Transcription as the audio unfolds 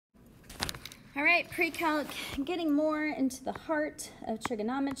All right, pre-calc, getting more into the heart of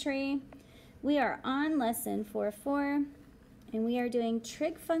trigonometry. We are on lesson 4.4, and we are doing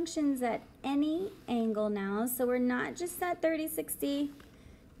trig functions at any angle now. So we're not just at 30, 60,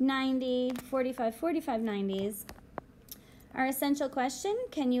 90, 45, 45, 90s. Our essential question,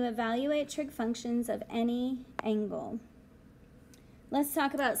 can you evaluate trig functions of any angle? Let's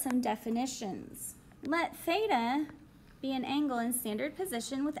talk about some definitions. Let theta be an angle in standard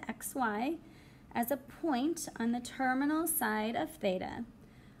position with xy as a point on the terminal side of theta.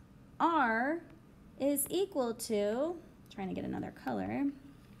 R is equal to, trying to get another color,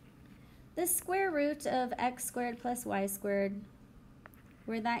 the square root of x squared plus y squared,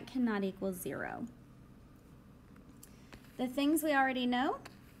 where that cannot equal 0. The things we already know,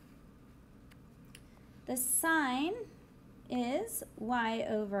 the sine is y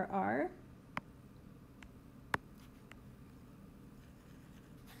over r.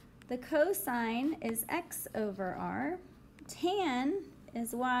 The cosine is x over r. Tan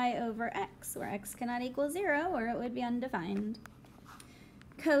is y over x, where x cannot equal 0, or it would be undefined.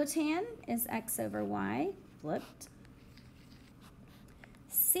 Cotan is x over y, flipped.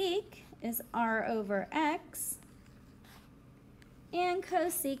 Sec is r over x. And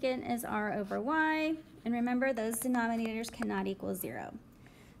cosecant is r over y. And remember, those denominators cannot equal 0.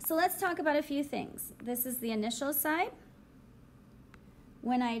 So let's talk about a few things. This is the initial side.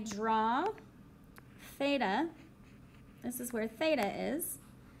 When I draw theta, this is where theta is.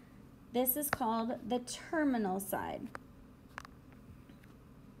 This is called the terminal side.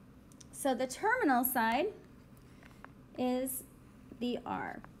 So the terminal side is the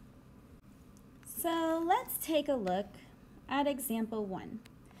r. So let's take a look at example 1.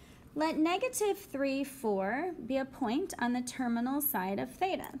 Let negative 3, 4 be a point on the terminal side of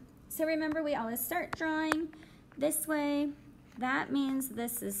theta. So remember, we always start drawing this way. That means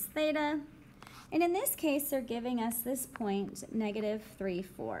this is theta. And in this case, they're giving us this point, negative 3,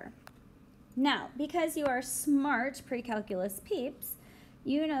 4. Now, because you are smart pre-calculus peeps,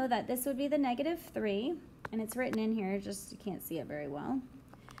 you know that this would be the negative 3, and it's written in here, just you can't see it very well.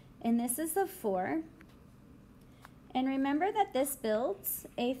 And this is the 4. And remember that this builds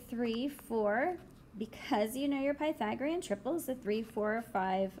a 3, 4, because you know your Pythagorean triples, a 3, 4,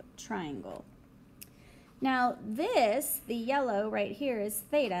 5 triangle. Now this, the yellow right here, is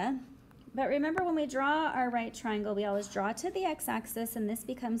theta, but remember when we draw our right triangle, we always draw to the x-axis, and this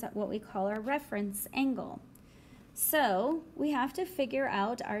becomes what we call our reference angle. So we have to figure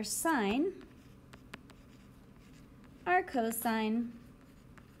out our sine, our cosine,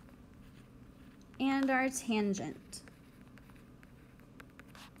 and our tangent.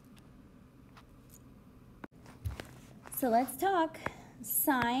 So let's talk.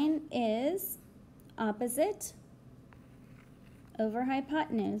 Sine is opposite over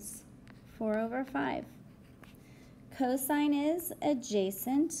hypotenuse, 4 over 5. Cosine is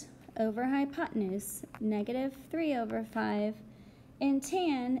adjacent over hypotenuse, negative 3 over 5. And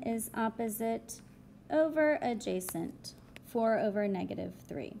tan is opposite over adjacent, 4 over negative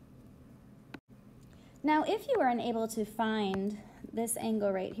 3. Now, if you were unable to find this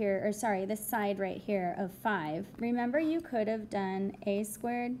angle right here, or sorry, this side right here of 5, remember you could have done a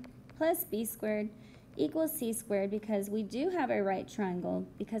squared plus b squared equals c squared, because we do have a right triangle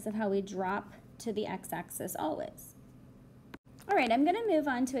because of how we drop to the x-axis always. All right, I'm going to move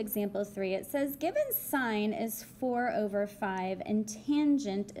on to example 3. It says, given sine is 4 over 5 and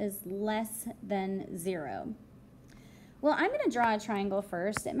tangent is less than 0. Well, I'm going to draw a triangle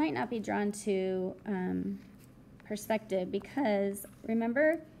first. It might not be drawn to perspective, because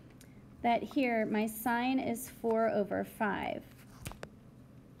remember that here my sine is 4 over 5.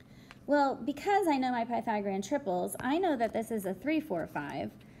 Well, because I know my Pythagorean triples, I know that this is a 3, 4,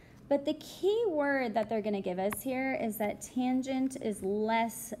 5, but the key word that they're going to give us here is that tangent is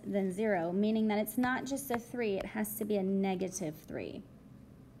less than 0, meaning that it's not just a 3, it has to be a negative 3.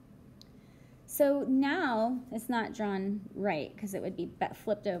 So now it's not drawn right because it would be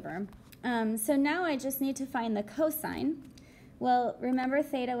flipped over. So now I just need to find the cosine. Well, remember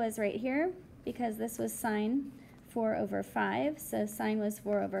theta was right here because this was sine 4 over 5, so sine was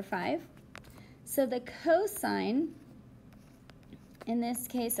 4 over 5. So the cosine, in this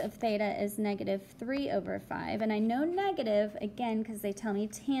case of theta, is negative 3 over 5. And I know negative, again, because they tell me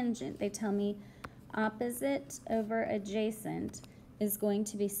tangent. They tell me opposite over adjacent is going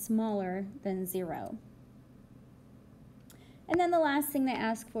to be smaller than 0. And then the last thing they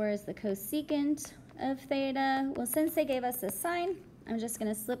ask for is the cosecant of theta. Well, since they gave us a sine, I'm just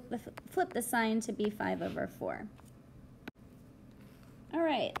going to flip the sign to be 5 over 4. All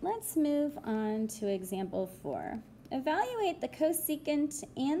right, let's move on to example 4. evaluate the cosecant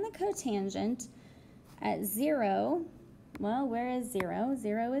and the cotangent at 0. Well, where is 0?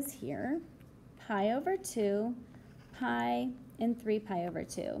 0 is here. Pi over 2, pi, and 3 pi over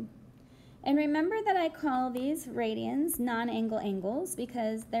 2. And remember that I call these radians non-angle angles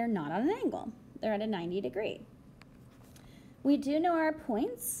because they're not on an angle. They're at a 90 degree. We do know our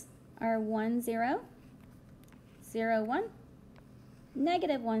points are 1, 0, 0, 1,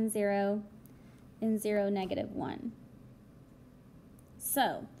 negative 1, 0, and 0, negative 1.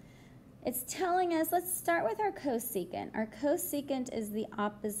 So it's telling us, let's start with our cosecant. Our cosecant is the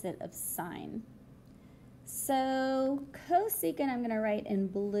opposite of sine. So cosecant I'm going to write in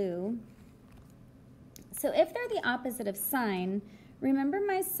blue. So if they're the opposite of sine, remember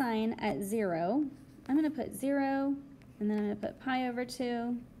my sine at 0. I'm going to put 0, and then I'm going to put pi over 2,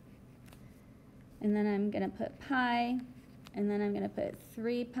 and then I'm going to put pi, and then I'm going to put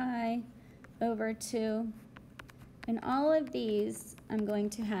 3 pi over 2. And all of these I'm going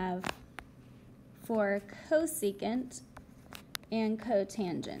to have for cosecant and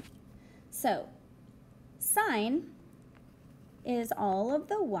cotangent. So sine is all of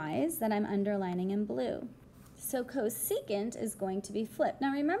the y's that I'm underlining in blue. So cosecant is going to be flipped.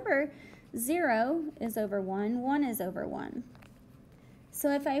 Now remember, 0 is over 1, 1 is over 1.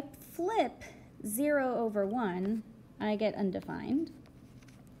 So if I flip 0 over 1, I get undefined.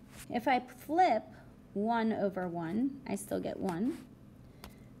 If I flip 1 over 1, I still get 1.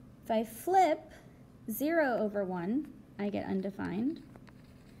 If I flip 0 over 1, I get undefined.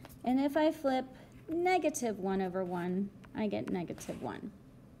 And if I flip negative 1 over 1, I get negative 1.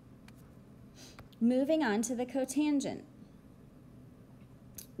 Moving on to the cotangent.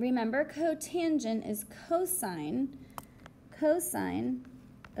 Remember, cotangent is cosine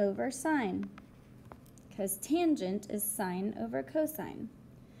over sine, because tangent is sine over cosine.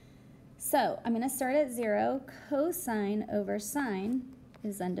 So I'm going to start at 0. Cosine over sine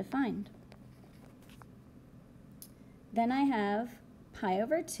is undefined. Then I have pi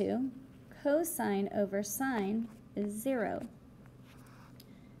over 2. Cosine over sine is 0.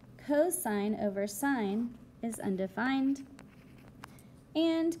 Cosine over sine is undefined.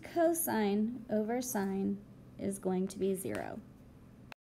 And cosine over sine is going to be 0.